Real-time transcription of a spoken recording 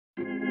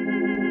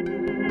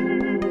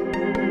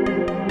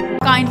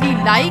Kindly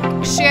like,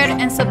 share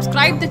and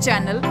subscribe the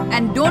channel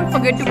and don't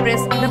forget to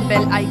press the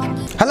bell icon.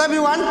 Hello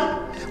everyone,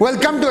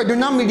 welcome to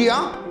EDUNOM MEDIA.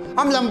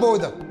 I'm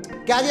Lambodha,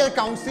 career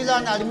counselor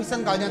and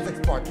admission guidance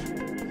expert.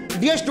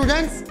 Dear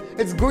students,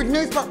 it's good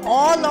news for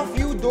all of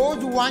you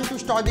those who want to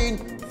study in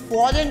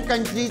foreign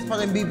countries for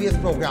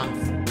MBBS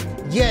programs.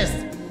 Yes,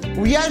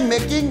 we are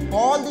making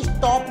all the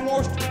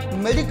topmost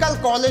medical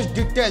college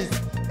details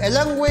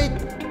along with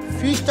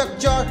fee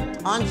structure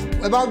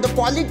and about the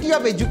quality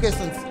of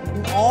education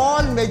in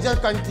all major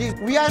countries.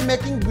 We are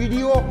making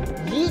video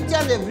each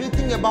and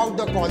everything about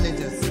the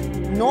colleges.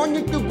 No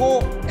need to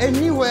go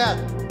anywhere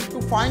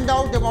to find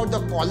out about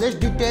the college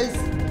details,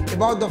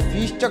 about the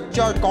fee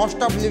structure,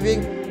 cost of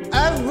living,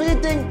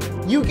 everything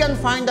you can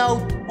find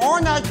out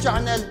on our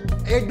channel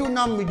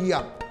EDUNOM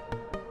MEDIA.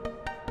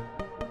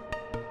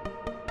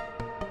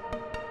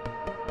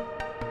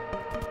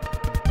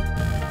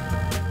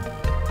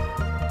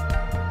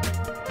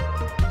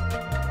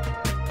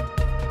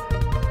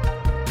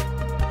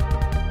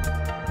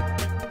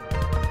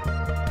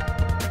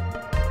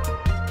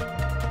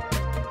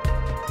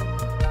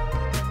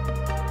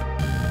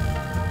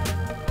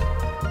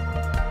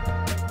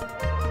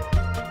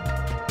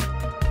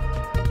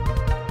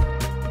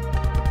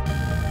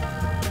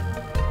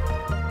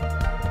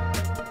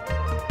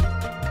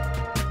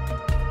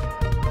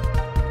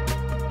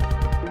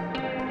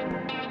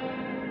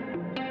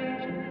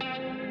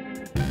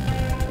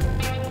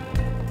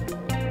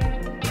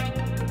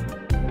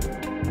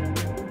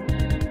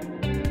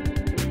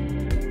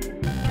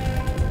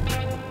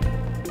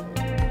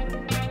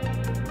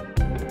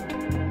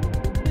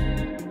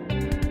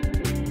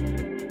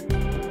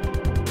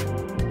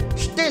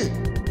 Still,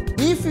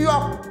 if you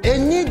have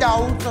any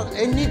doubts or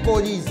any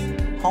queries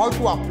how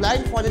to apply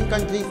in foreign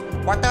countries,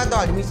 what are the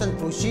admission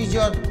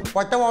procedure,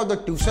 what about the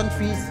tuition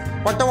fees,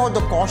 what about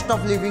the cost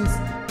of living,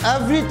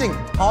 everything,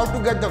 how to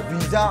get the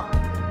visa,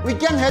 we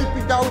can help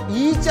it out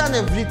each and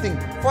everything.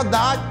 For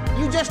that,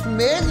 you just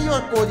mail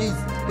your queries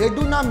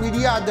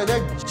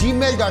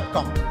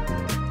edunomedia@gmail.com.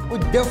 We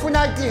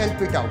definitely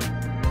help it out.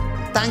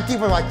 Thank you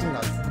for watching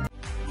us.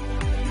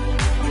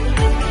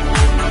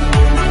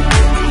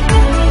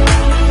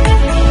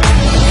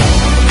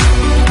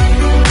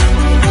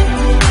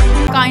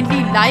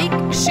 Kindly like,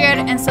 share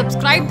and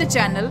subscribe the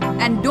channel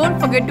and don't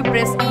forget to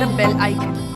press the bell icon.